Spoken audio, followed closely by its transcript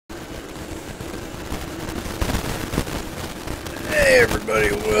Hey everybody,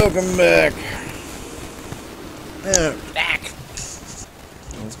 welcome back. Back.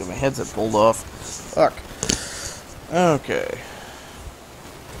 Let's get my headset pulled off. Fuck. Okay.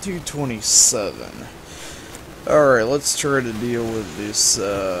 227. Alright, let's try to deal with this,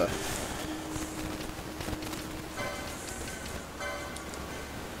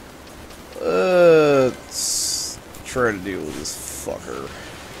 let's try to deal with this fucker.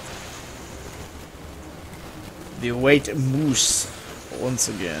 The white moose, once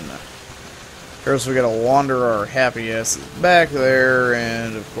again. Of course, we gotta wander our happy asses back there,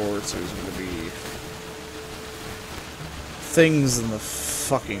 and of course, there's gonna be things in the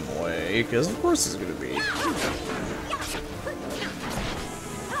fucking way, because of course there's gonna be.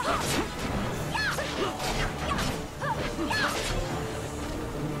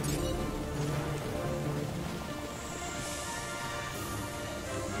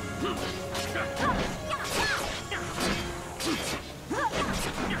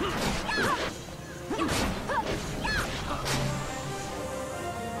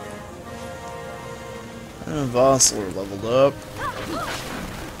 And Vossler leveled up.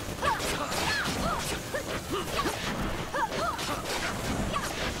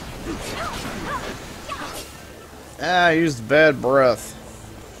 Ah, I used bad breath.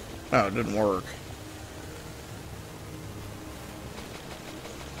 Oh, it didn't work.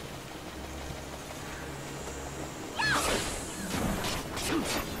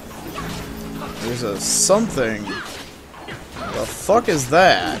 There's a something. The fuck is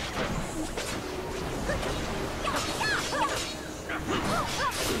that?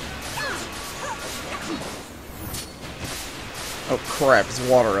 Oh crap, it's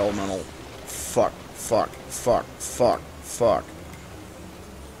a water elemental. Fuck, fuck, fuck, fuck, fuck.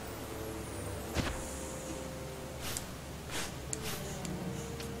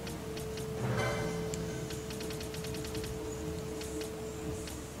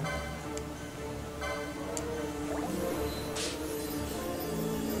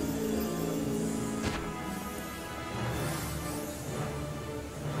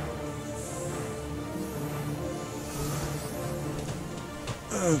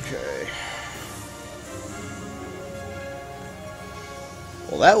 Okay.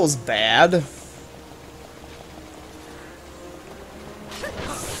 Well, that was bad.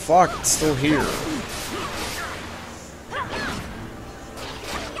 Fuck, it's still here.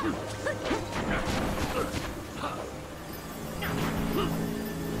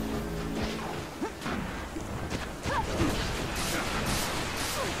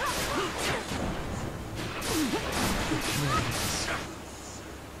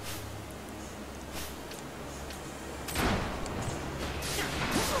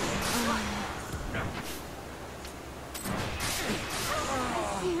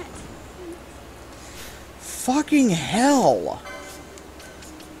 Fucking hell!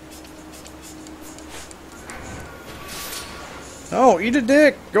 Oh, eat a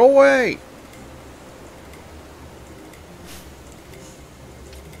dick! Go away!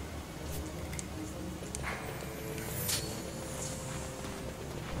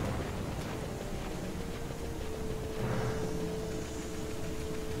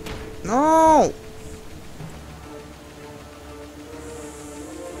 No!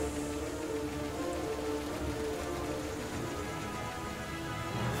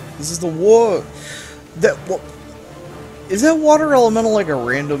 This is the war. That what? Is that water elemental like a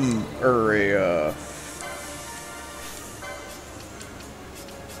random or a?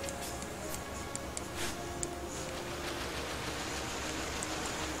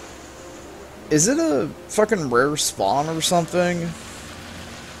 Is it a fucking rare spawn or something?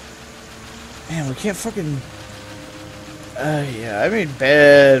 Man, we can't fucking. Yeah, I made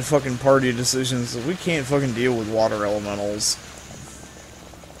bad fucking party decisions. We can't fucking deal with water elementals.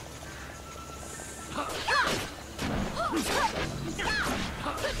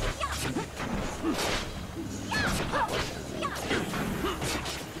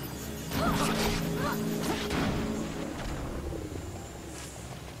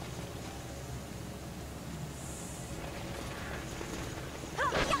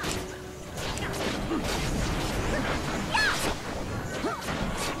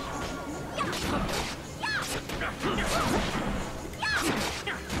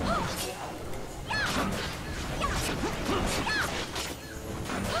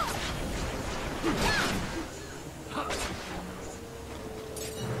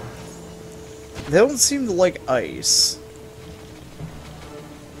 They don't seem to like ice.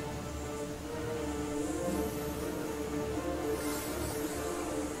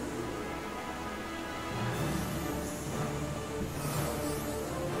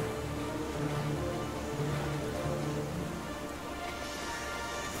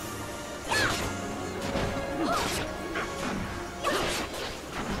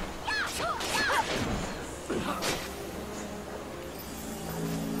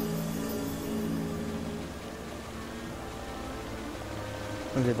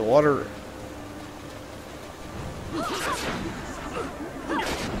 Okay, the water...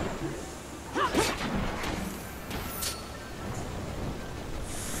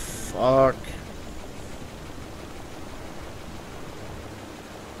 Fuck.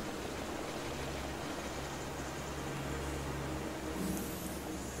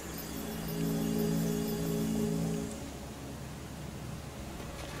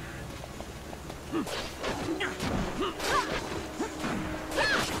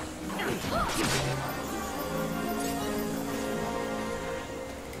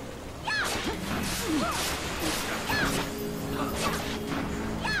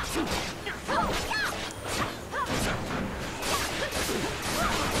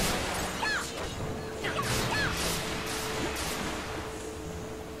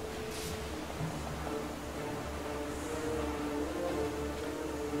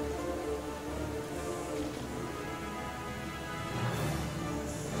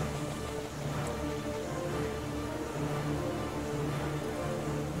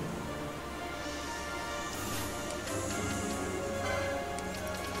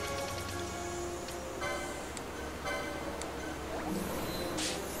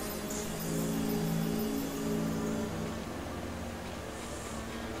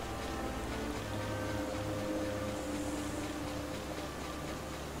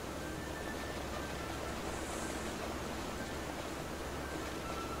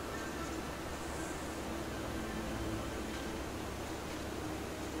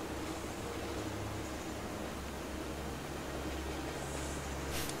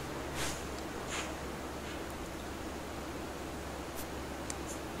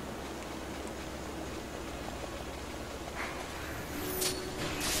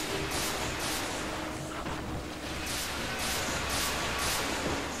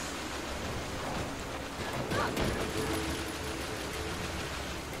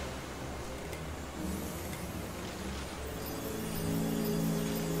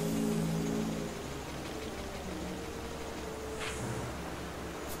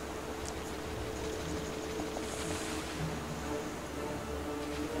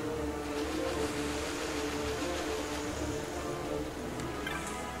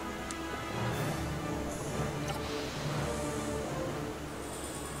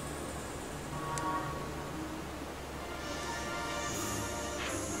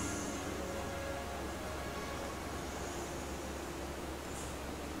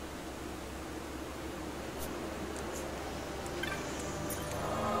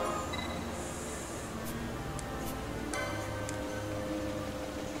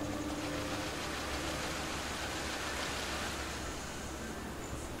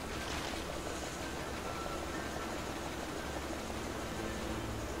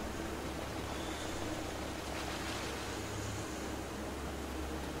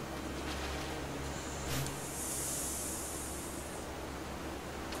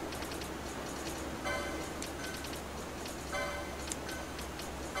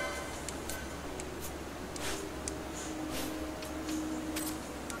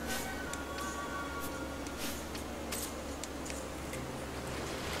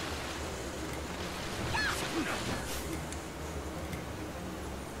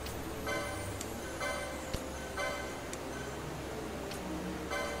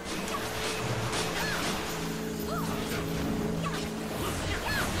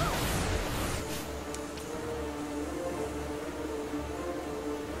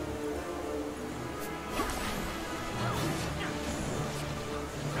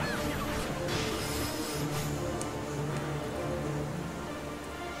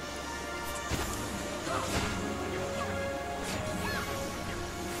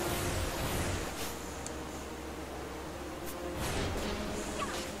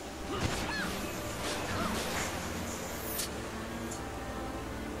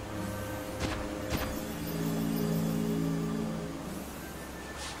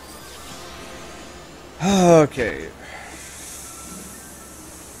 Okay.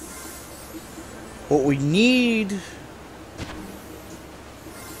 What we need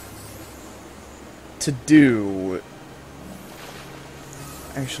to do...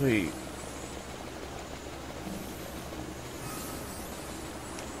 Actually...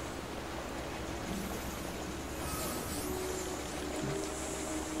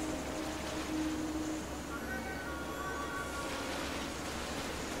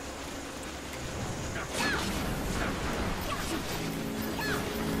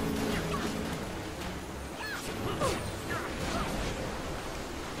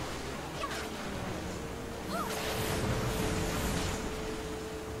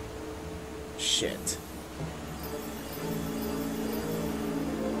 Shit.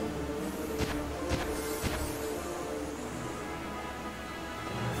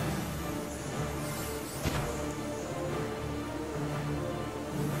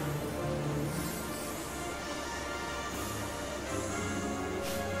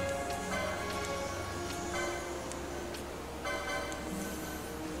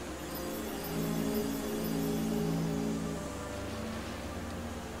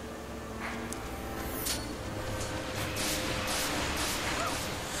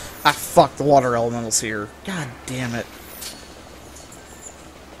 Ah, fuck, the water elemental's here. God damn it.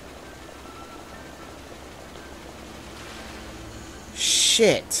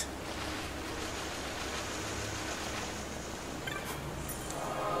 Shit.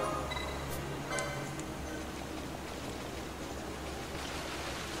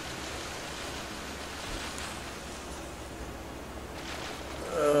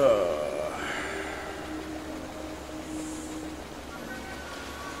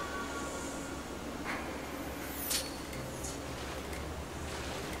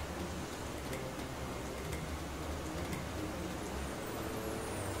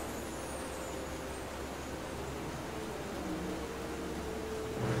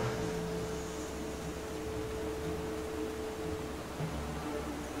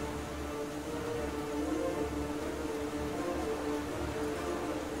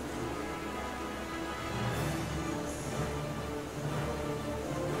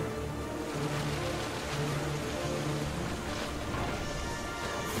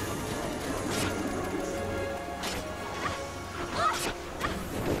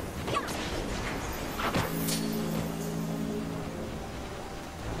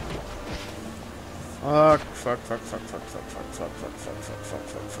 Fuck.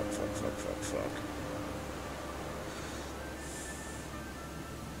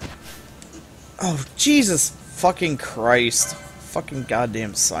 Oh, Jesus fucking Christ. Fucking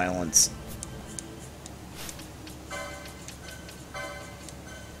goddamn silence.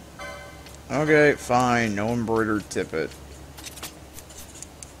 Okay, fine. No embroidered tippet.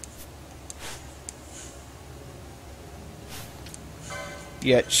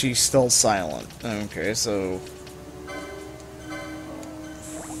 Yet she's still silent. Okay, so...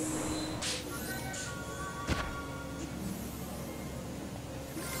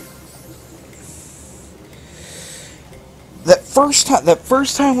 That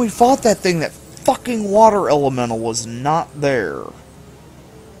first time we fought that thing, that fucking water elemental was not there.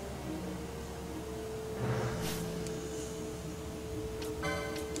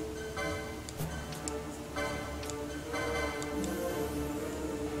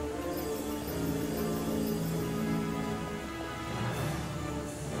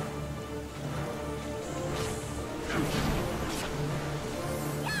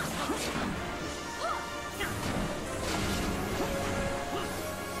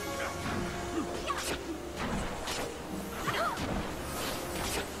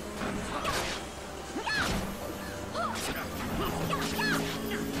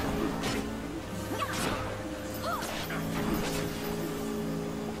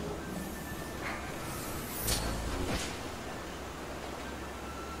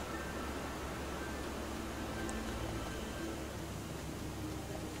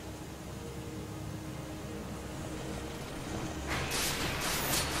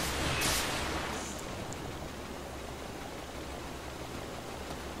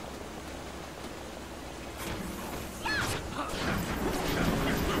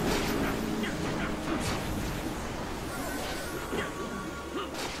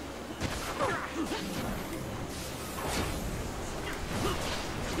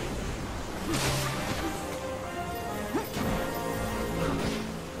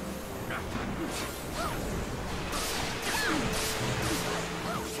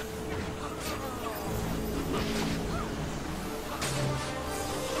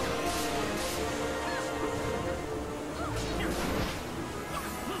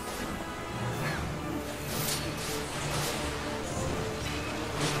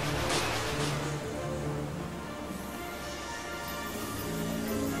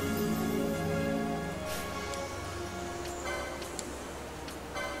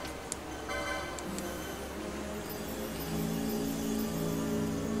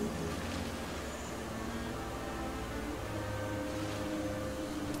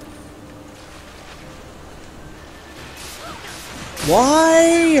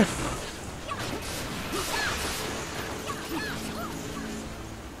 Why?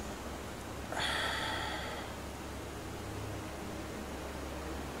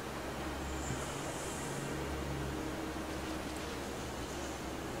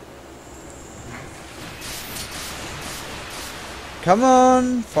 Come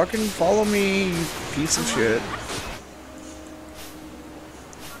on, fucking follow me, you piece of shit.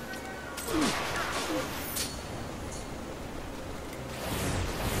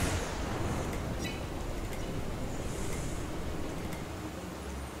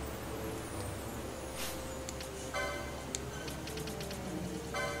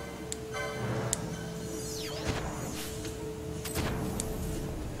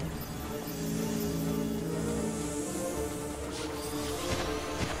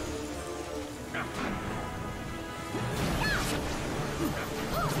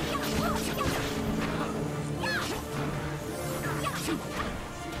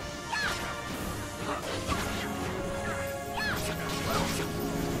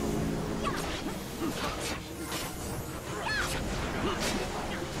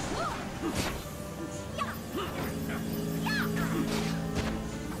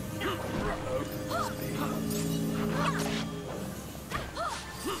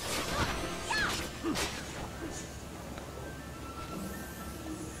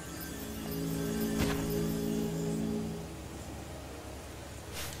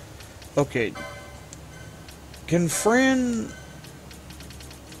 Okay. Can Fran...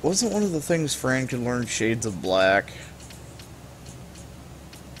 Wasn't one of the things Fran could learn Shades of Black?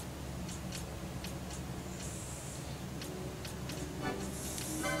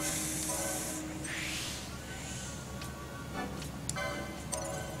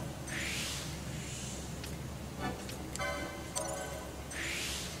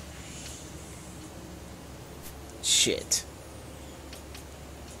 Shit.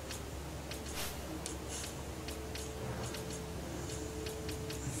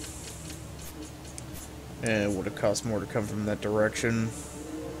 It would have cost more to come from that direction.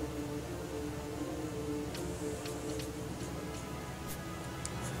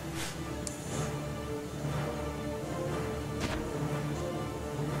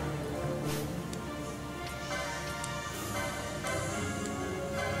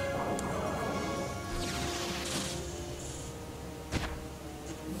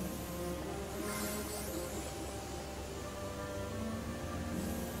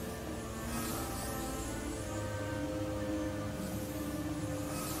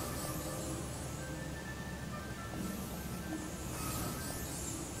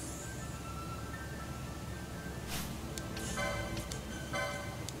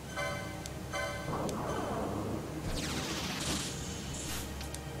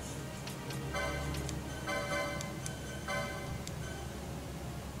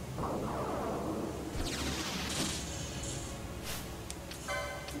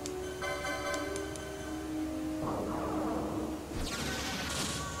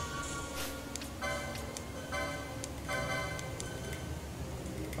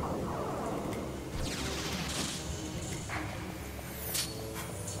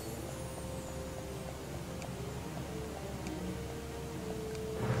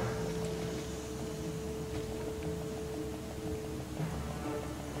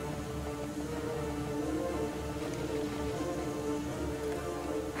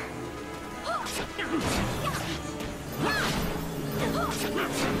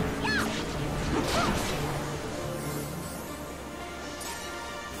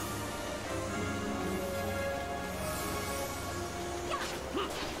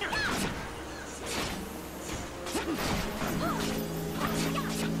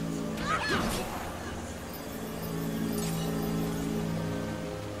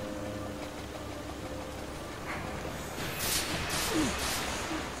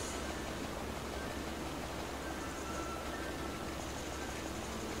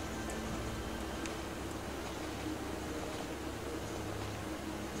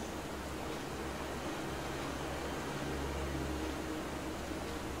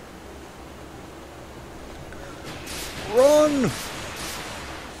 Run!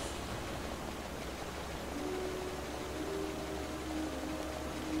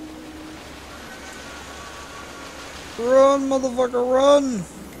 Run, motherfucker, run!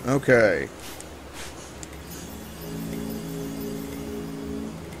 Okay.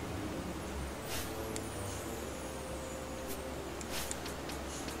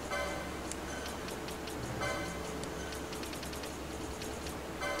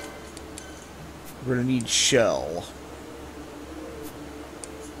 We're gonna need shell.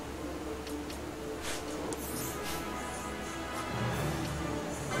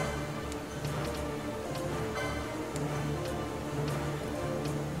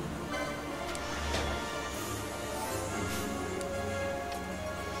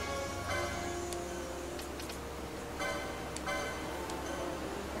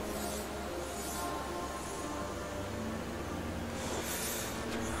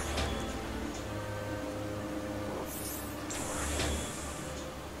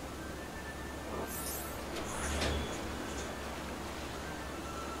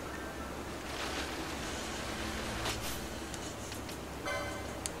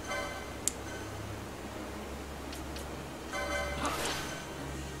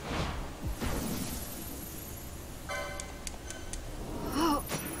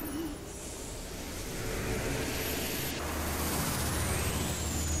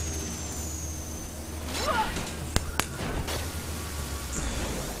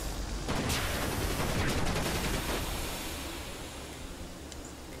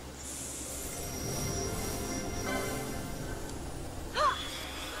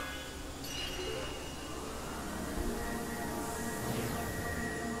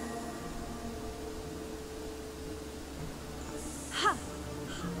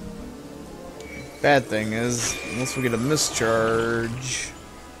 Bad thing is, unless we get a mischarge...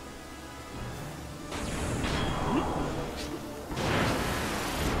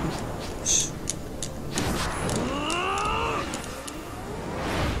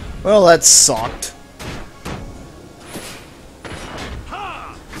 Well, that sucked.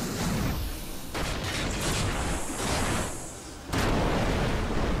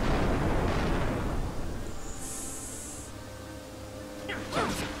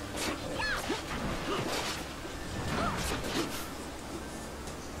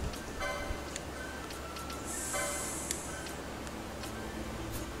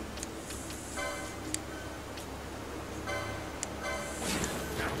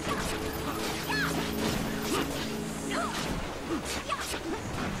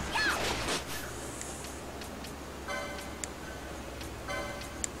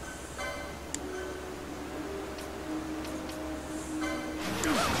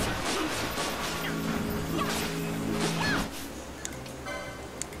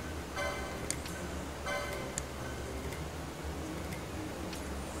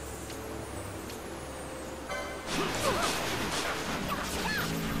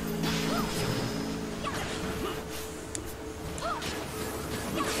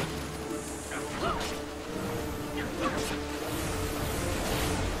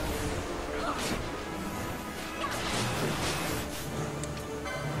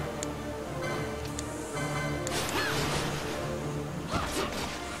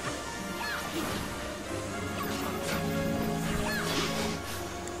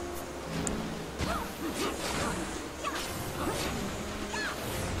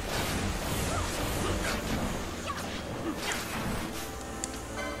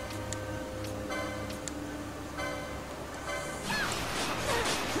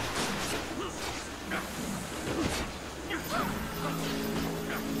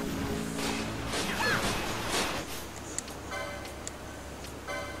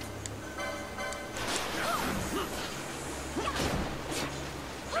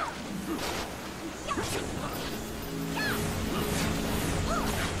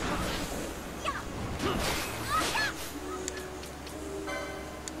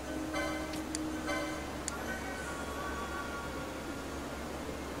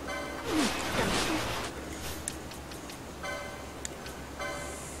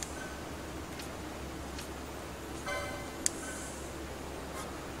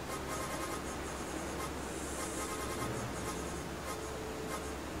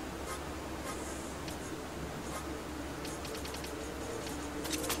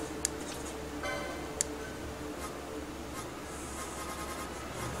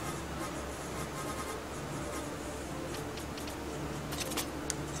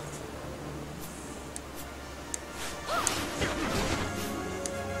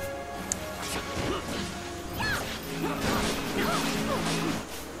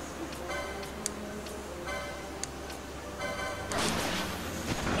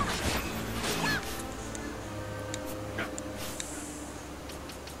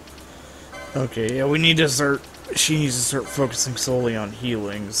 Okay, yeah, we need to start... She needs to start focusing solely on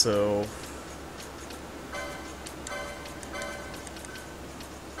healing, so...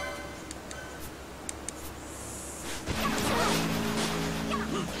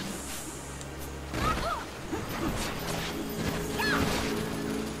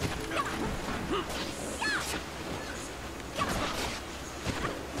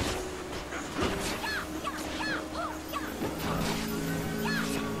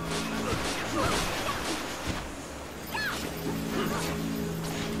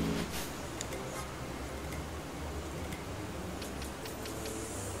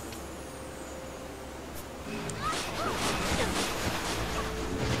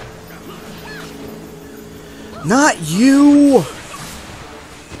 Not you!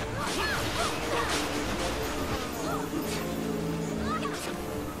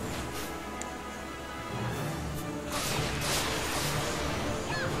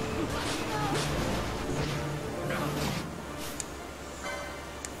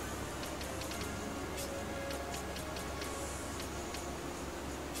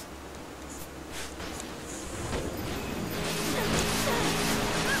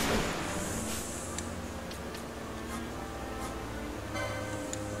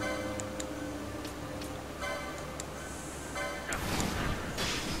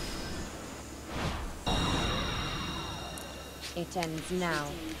 It ends now.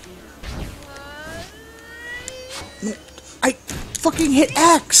 No, I fucking hit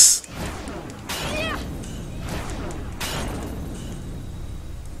X!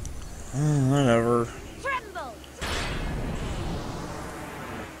 Whatever. Tremble!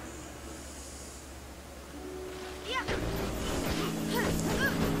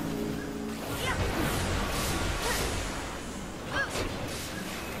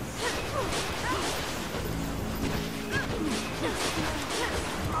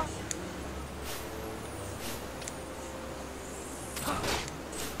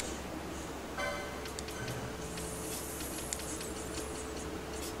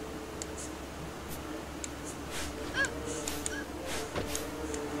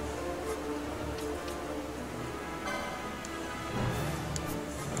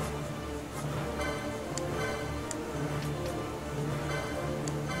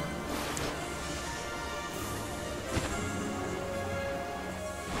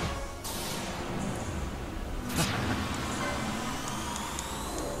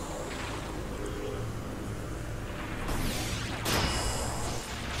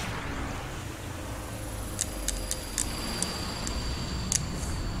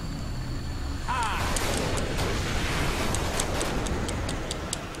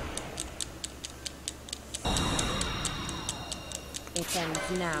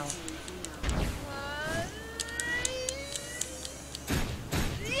 now.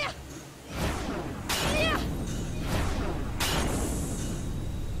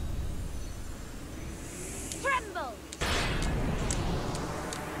 Tremble!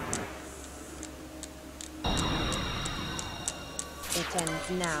 It ends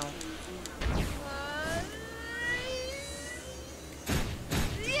now.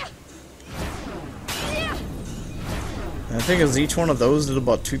 And I think as each one of those did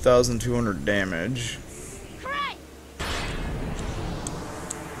about 2,200 damage. Cry!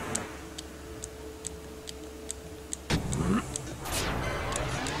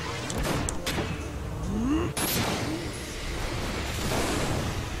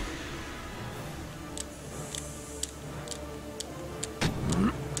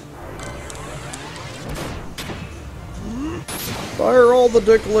 Fire all the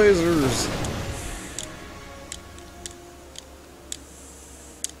dick lasers!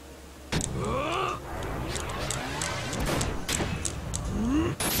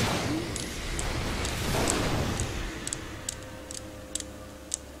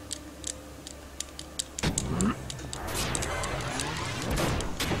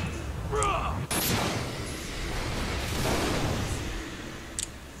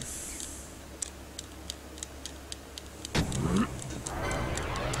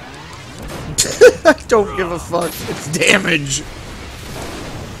 I don't give a fuck. It's damage.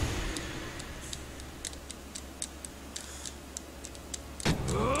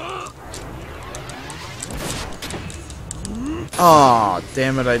 Aw,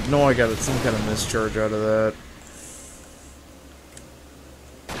 damn it. I know I got some kind of mischarge out of that.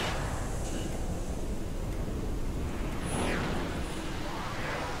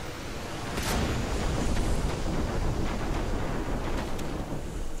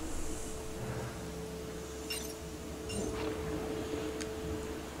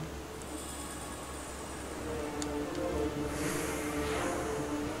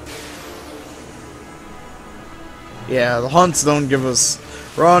 Yeah, the hunts don't give us...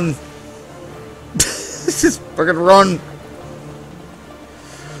 Run! Just fucking run!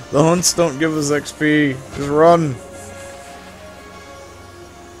 The hunts don't give us XP. Just run!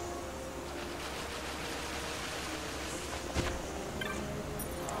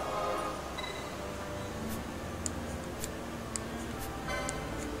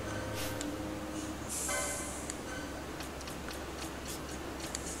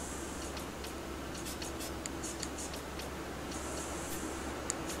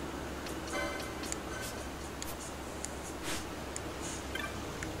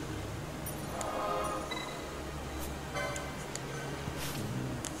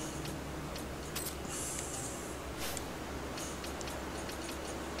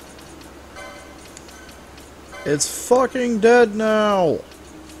 It's fucking dead now!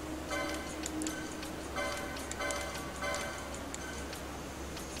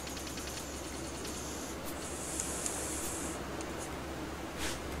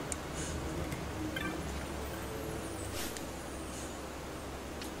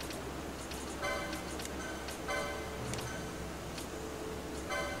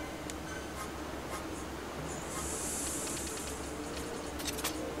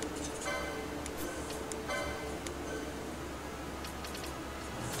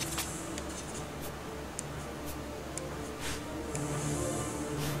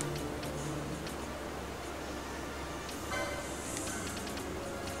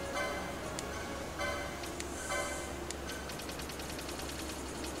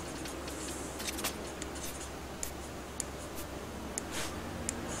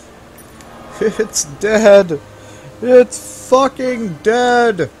 It's dead! It's fucking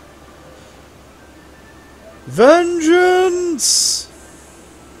dead! Vengeance!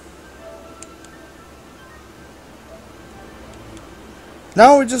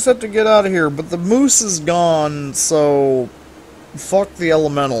 Now we just have to get out of here, but the moose is gone, so... Fuck the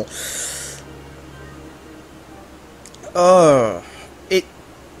elemental. It...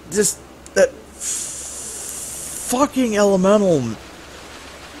 Just... That... Fucking elemental...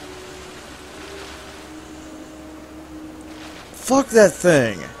 Fuck that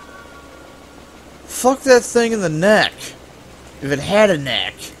thing. Fuck that thing in the neck. If it had a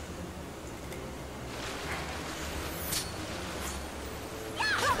neck.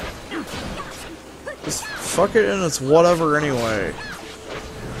 Just fuck it in its whatever anyway.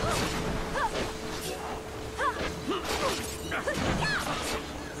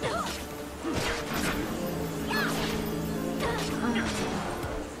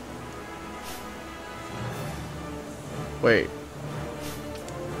 Wait.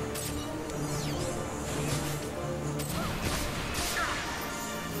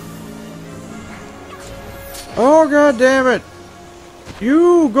 Oh, god damn it!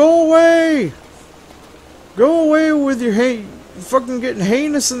 You, go away! Go away with your fucking getting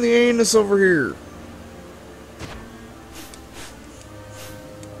heinous in the anus over here.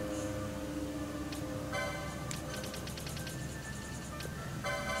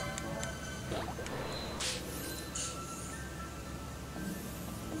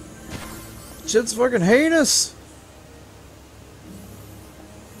 Shit's fucking heinous.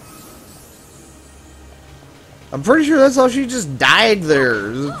 I'm pretty sure that's how she just died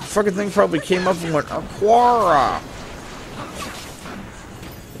there. The fucking thing probably came up and went, Aquara!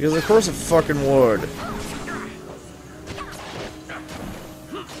 Because of course it fucking would.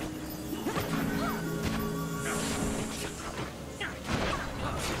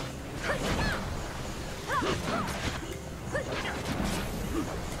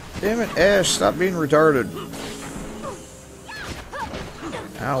 Damn it, Ash, stop being retarded.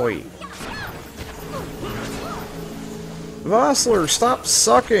 Owie. Vossler, stop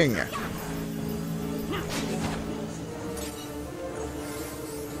sucking!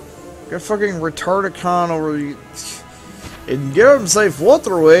 Get fucking retardicon over you. And get him safe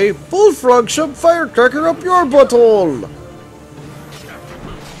waterway, bullfrog shove firecracker up your butthole!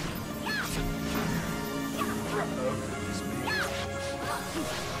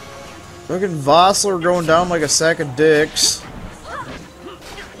 Fucking Vossler going down like a sack of dicks.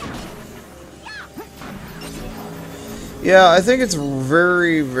 Yeah, I think it's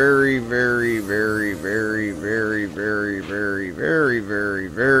very, very, very, very, very, very, very, very, very, very,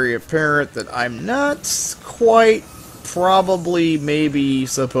 very apparent that I'm not quite probably maybe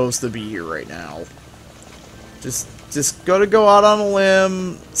supposed to be here right now. Just gotta go out on a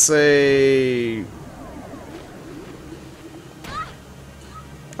limb, say...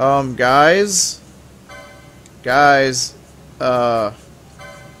 Guys,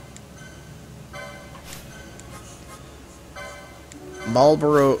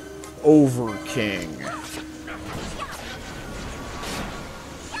 Marlboro Overking.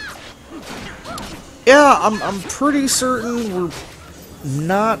 Yeah, I'm pretty certain we're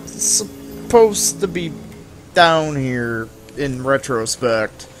not supposed to be down here in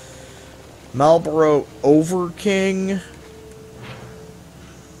retrospect. Marlboro Overking.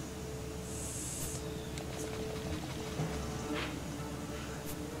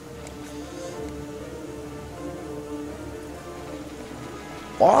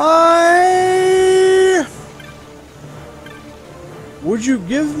 Why would you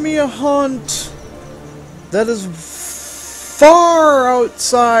give me a hunt that is far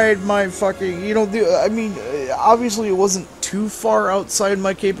outside my fucking, you know, I mean, obviously it wasn't too far outside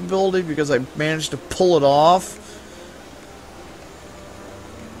my capability because I managed to pull it off.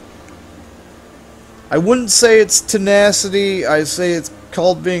 I wouldn't say it's tenacity, I say it's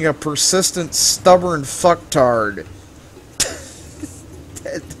called being a persistent, stubborn fucktard.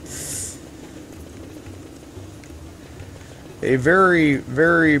 A very,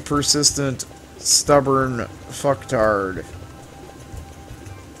 very persistent, stubborn fucktard.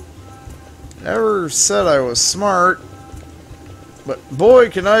 Never said I was smart, but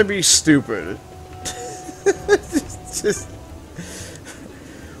boy, can I be stupid. Just,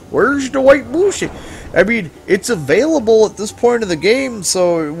 where's the white bullshit? I mean, it's available at this point of the game,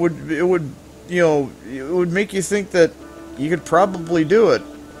 so it would, you know, it would make you think that you could probably do it.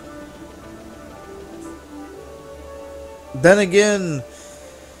 Then again,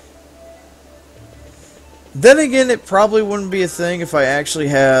 it probably wouldn't be a thing if I actually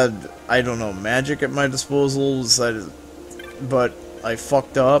had, I don't know, magic at my disposal, but I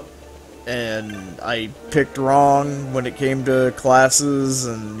fucked up, and I picked wrong when it came to classes,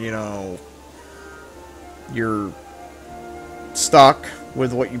 and, you know, you're stuck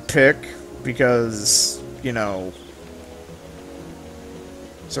with what you pick, because, you know,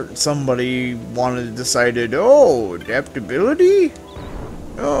 somebody decided, oh, adaptability?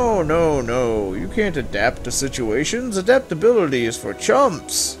 Oh, no, you can't adapt to situations. Adaptability is for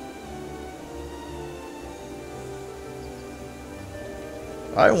chumps.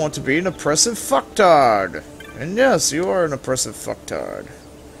 I want to be an oppressive fucktard. And yes, you are an oppressive fucktard.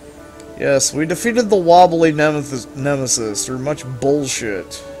 Yes, we defeated the wobbly nemesis through much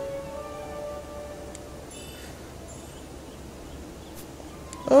bullshit.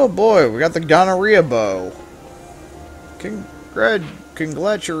 Oh boy, we got the gonorrhea bow.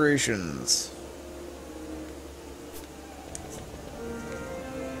 Congratulations.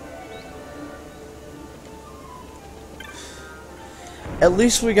 At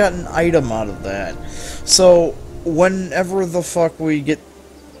least we got an item out of that. So, whenever the fuck we get...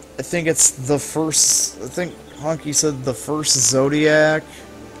 I think it's the first... I think Honky said the first Zodiac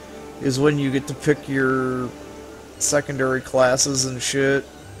is when you get to pick your secondary classes and shit.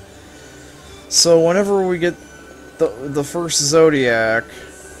 So whenever we get the first Zodiac,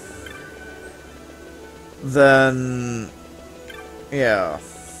 then yeah,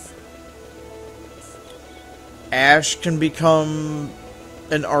 Ash can become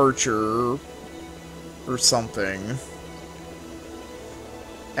an archer or something.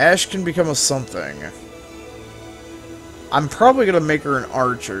 Ash can become a something. I'm probably gonna make her an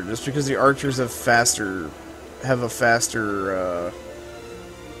archer just because the archers have a faster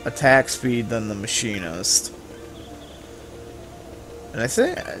attack speed than the machinist. And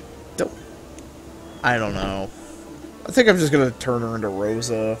I don't know. I think I'm just gonna turn her into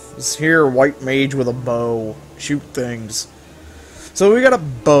Rosa. Just here, white mage with a bow. Shoot things. So we got a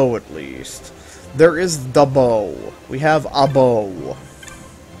bow at least. There is the bow. We have a bow.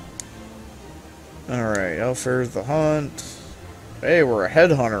 Alright, how fares the hunt? Hey, we're a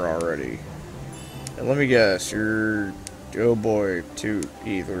headhunter already. And let me guess, you're... Oh boy, 2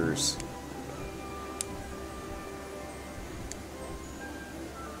 ethers.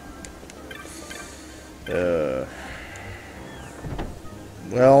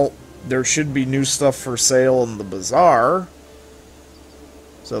 Well, there should be new stuff for sale in the bazaar.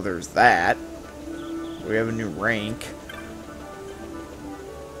 So there's that. We have a new rank.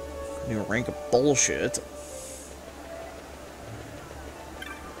 New rank of bullshit.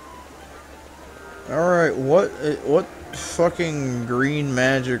 Alright, what fucking green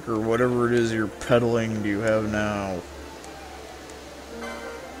magic or whatever it is you're peddling do you have now?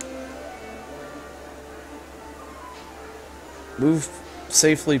 Move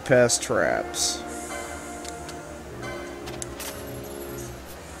safely past traps.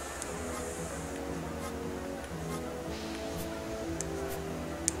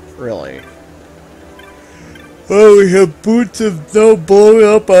 Really? Oh, we have boots of no blowing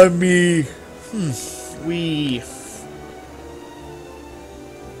up on me. We...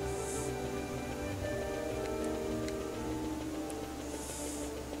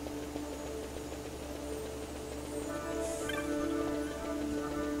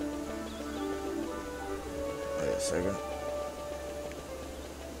 Wait a second.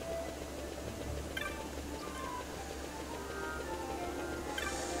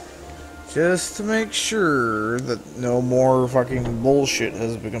 Just to make sure that no more fucking bullshit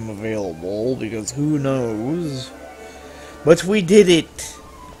has become available, because who knows? But we did it!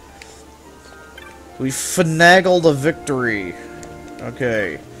 We finagled a victory.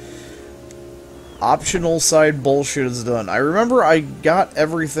 Okay. Optional side bullshit is done. I remember I got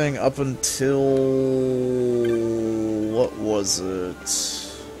everything up until... What was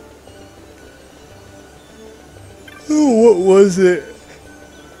it? Oh, what was it?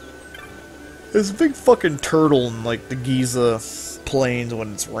 There's a big fucking turtle in, like, the Giza plains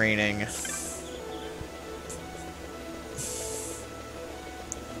when it's raining.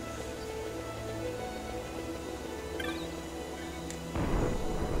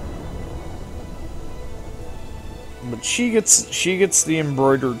 But she gets the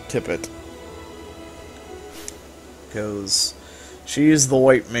embroidered tippet. Because she is the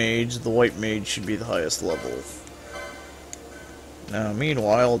white mage should be the highest level. Now,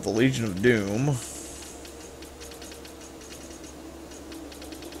 meanwhile, at the Legion of Doom...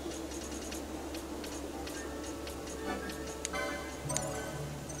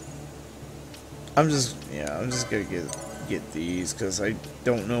 I'm just gonna get these, because I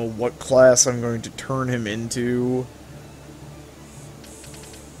don't know what class I'm going to turn him into.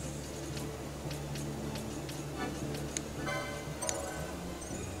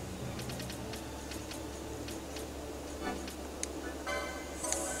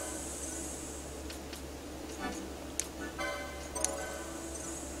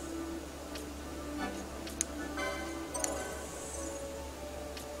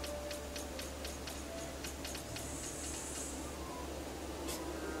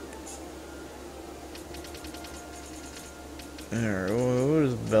 Alright, what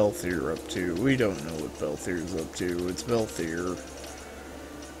is Belthier up to? We don't know what Belthier's up to. It's Belthier.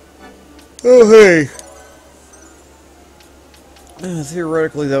 Oh, hey!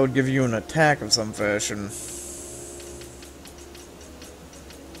 Theoretically, that would give you an attack of some fashion.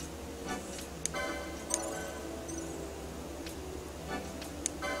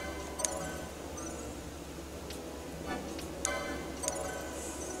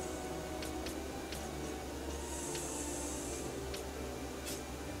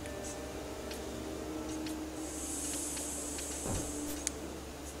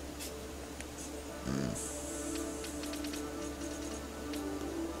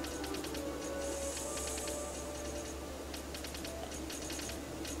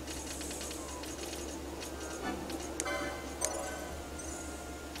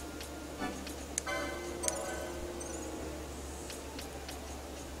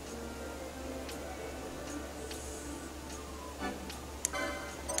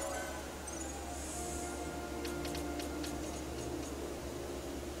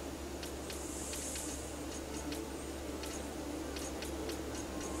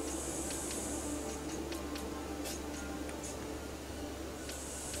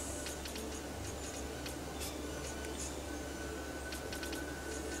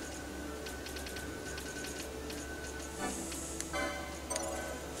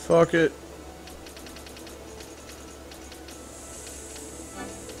 Fuck it.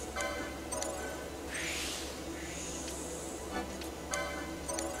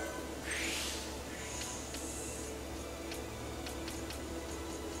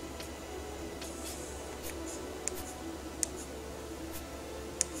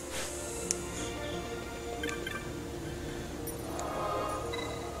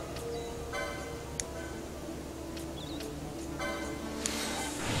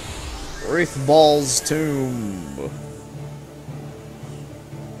 Wraithball's tomb.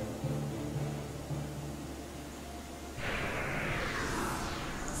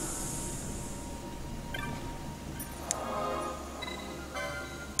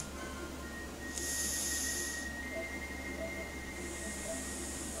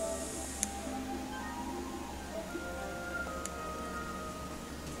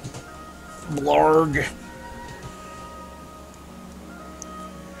 Blarg.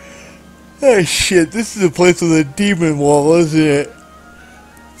 Oh shit, this is a place with a demon wall, isn't it?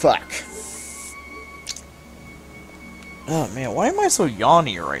 Fuck. Oh man, why am I so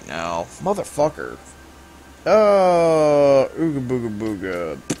yawny right now? Motherfucker. Ooga booga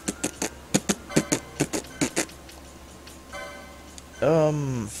booga.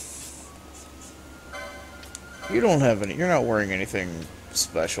 You don't have any, you're not wearing anything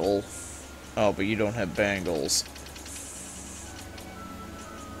special. Oh, but you don't have bangles.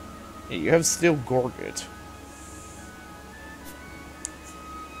 Yeah, you have Steel Gorget.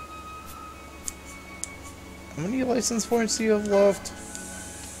 How many license points do you have left?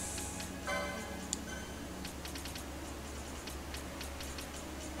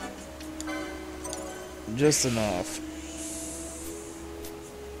 Just enough.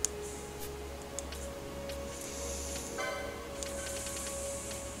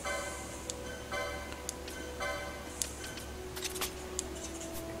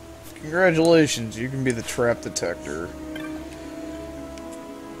 Congratulations, you can be the trap detector.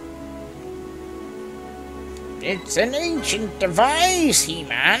 It's an ancient device,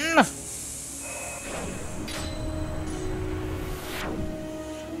 He-Man.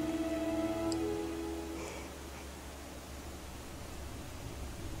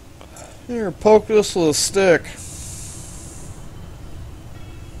 Here, poke this with a stick.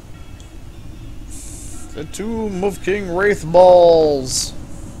 The Tomb of King Wraithballs.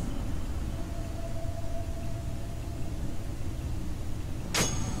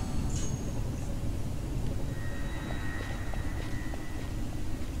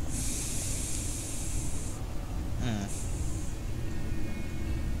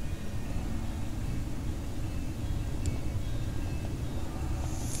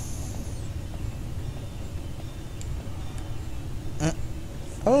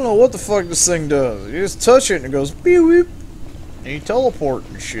 I don't know what the fuck this thing does. You just touch it and it goes beep beep. And you teleport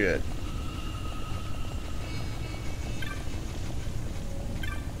and shit.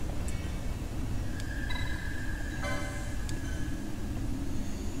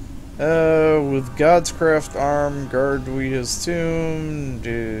 With God's craft arm, guard we his tomb.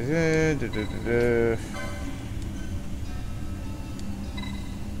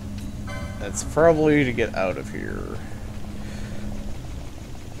 That's probably to get out of here.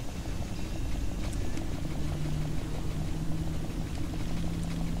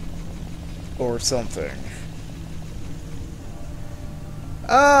 Or something.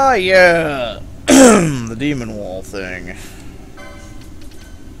 Ah, yeah. The demon wall thing.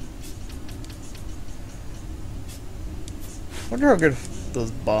 Wonder how good those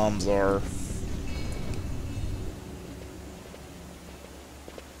bombs are.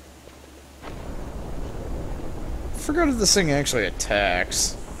 I forgot if this thing actually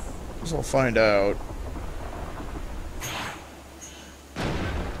attacks. Guess I'll find out.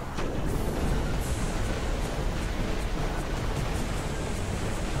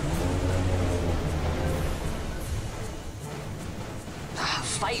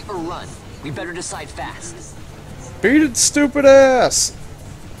 Fight or run? We better decide fast. Beat its stupid ass!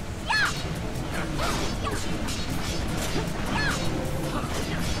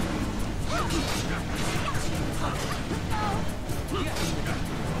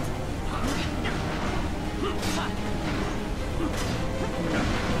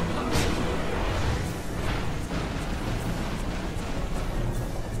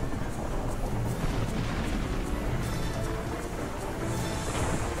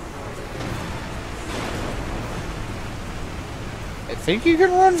 I think you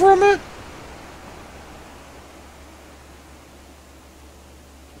can run from it?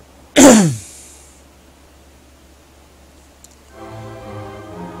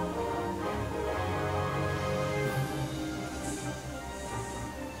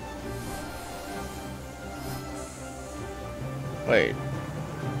 Wait.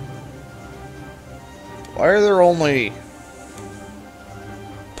 Why are there only...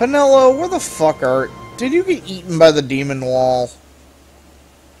 Penelo, where the fuck are... Did you get eaten by the demon wall?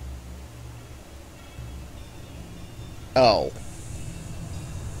 Oh.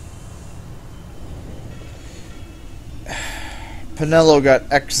 Penelo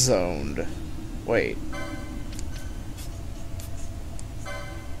got X-zoned. Wait.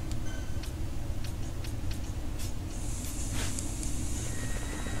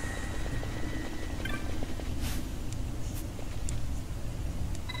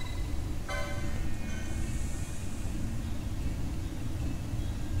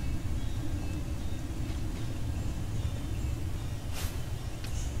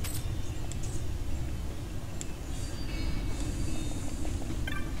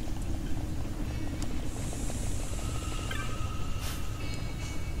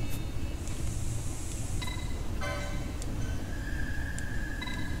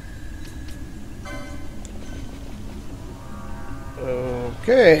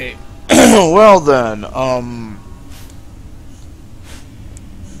 Okay. Well then,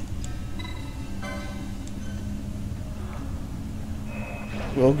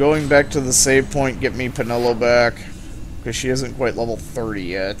 will going back to the save point get me Penelo back? Because she isn't quite level 30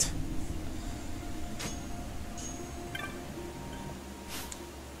 yet.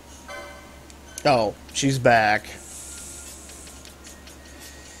 Oh, she's back.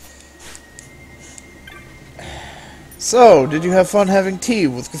 So, did you have fun having tea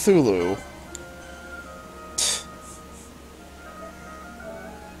with Cthulhu?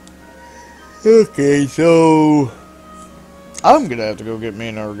 Okay, so... I'm gonna have to go get me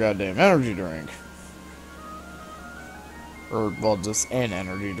another goddamn energy drink. Or, well, just an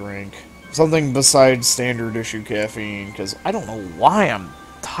energy drink. Something besides standard issue caffeine, because I don't know why I'm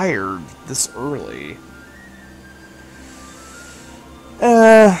tired this early.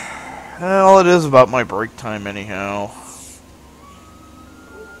 Well, it is about my break time anyhow.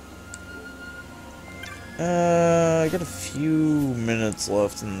 I got a few minutes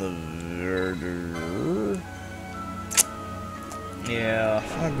left in the... Yeah,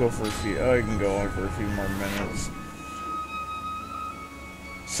 I'll go for a few... I can go on for a few more minutes.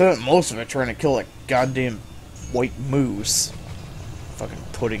 Spent most of it trying to kill that goddamn white moose. Fucking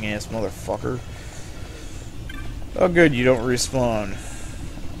pudding-ass motherfucker. Oh good, you don't respawn.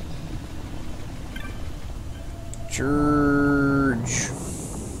 Church.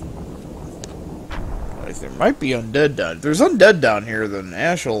 Like, there might be undead down. If there's undead down here, then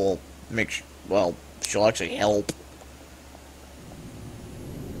Ash will make... well, she'll actually help.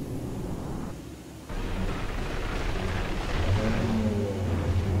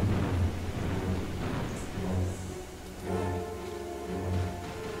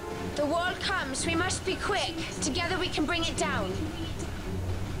 The wall comes. We must be quick. Together we can bring it down.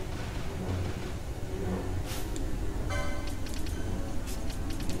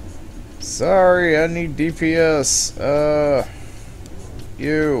 Sorry, I need DPS.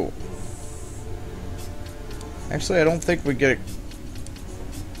 You. Actually, I don't think we get it.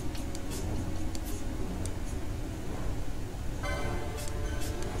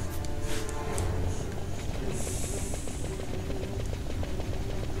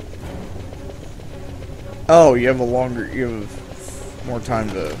 Oh, you have a longer, you have more time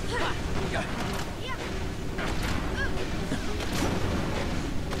to...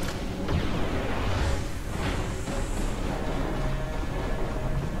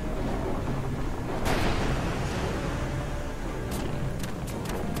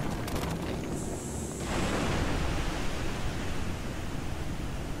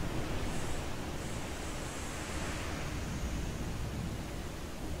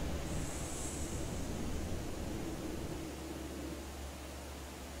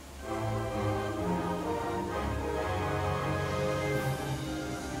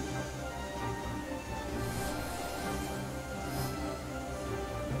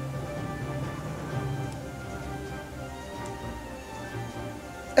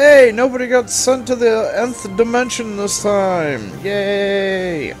 Hey, nobody got sent to the nth dimension this time!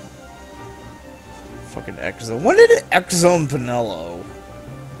 Yay! Fucking X-Zone. When did it X-Zone Penelo?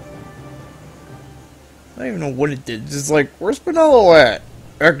 I don't even know what it did. Just like, where's Penelo at?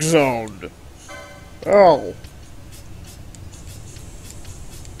 X-Zoned. Oh.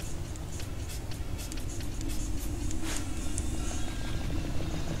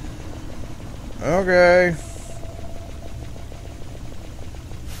 Okay.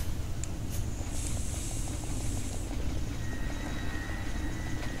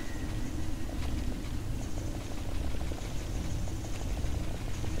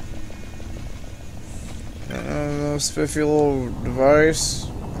 spiffy little device.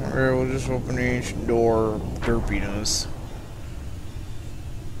 Alright, we'll just open each door. Derpiness.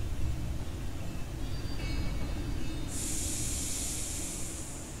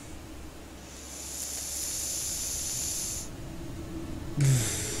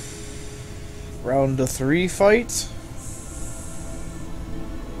 Round of 3 fight.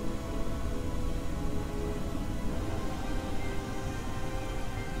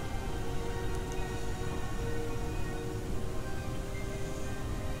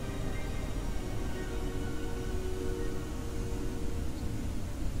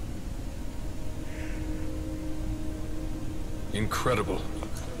 Incredible.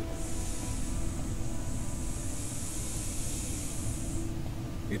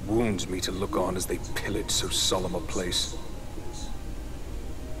 It wounds me to look on as they pillage so solemn a place.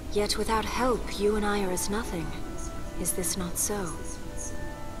 Yet without help, you and I are as nothing. Is this not so?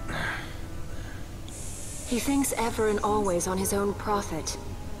 He thinks ever and always on his own profit.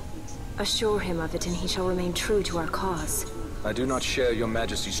 Assure him of it and he shall remain true to our cause. I do not share your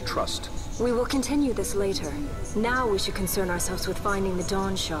Majesty's trust. We will continue this later. Now we should concern ourselves with finding the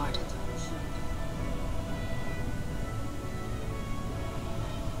Dawn Shard.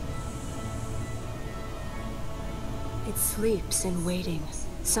 It sleeps in waiting,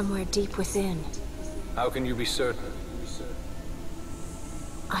 somewhere deep within. How can you be certain?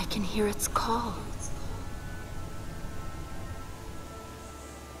 I can hear its call.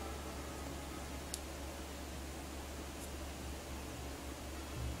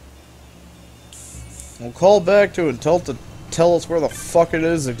 We'll call back to it and tell us where the fuck it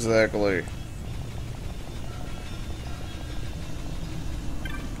is exactly.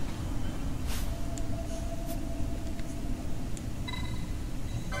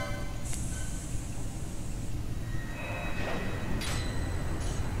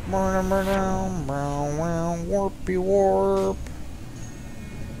 Warpy warp.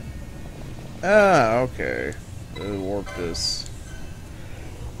 Ah, okay. It warped us.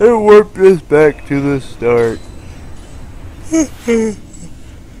 It warped us back to the start.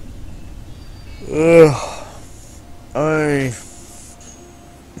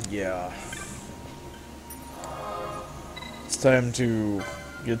 Yeah. It's time to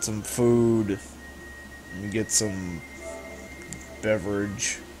get some food and get some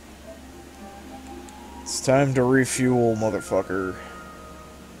beverage. It's time to refuel, motherfucker.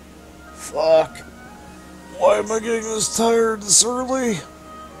 Fuck. Why am I getting this tired this early?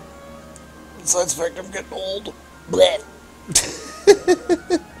 Besides the fact I'm getting old. Blech.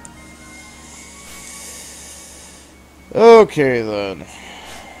 Okay then.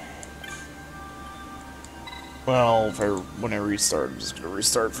 Well, when I restart, I'm just gonna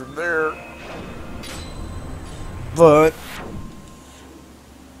restart from there. But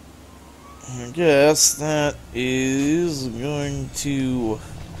I guess that is going to...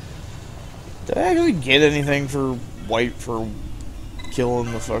 Did I actually get anything for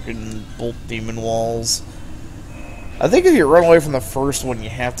killing the fucking bolt demon walls? I think if you run away from the first one, you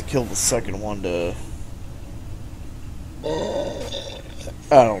have to kill the second one to...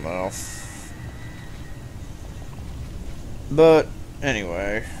 I don't know. But,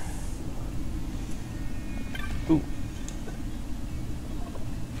 anyway. Ooh.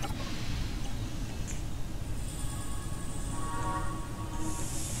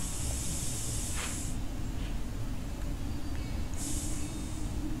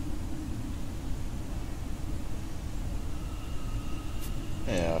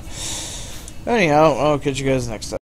 Yeah. Anyhow, I'll catch you guys next time.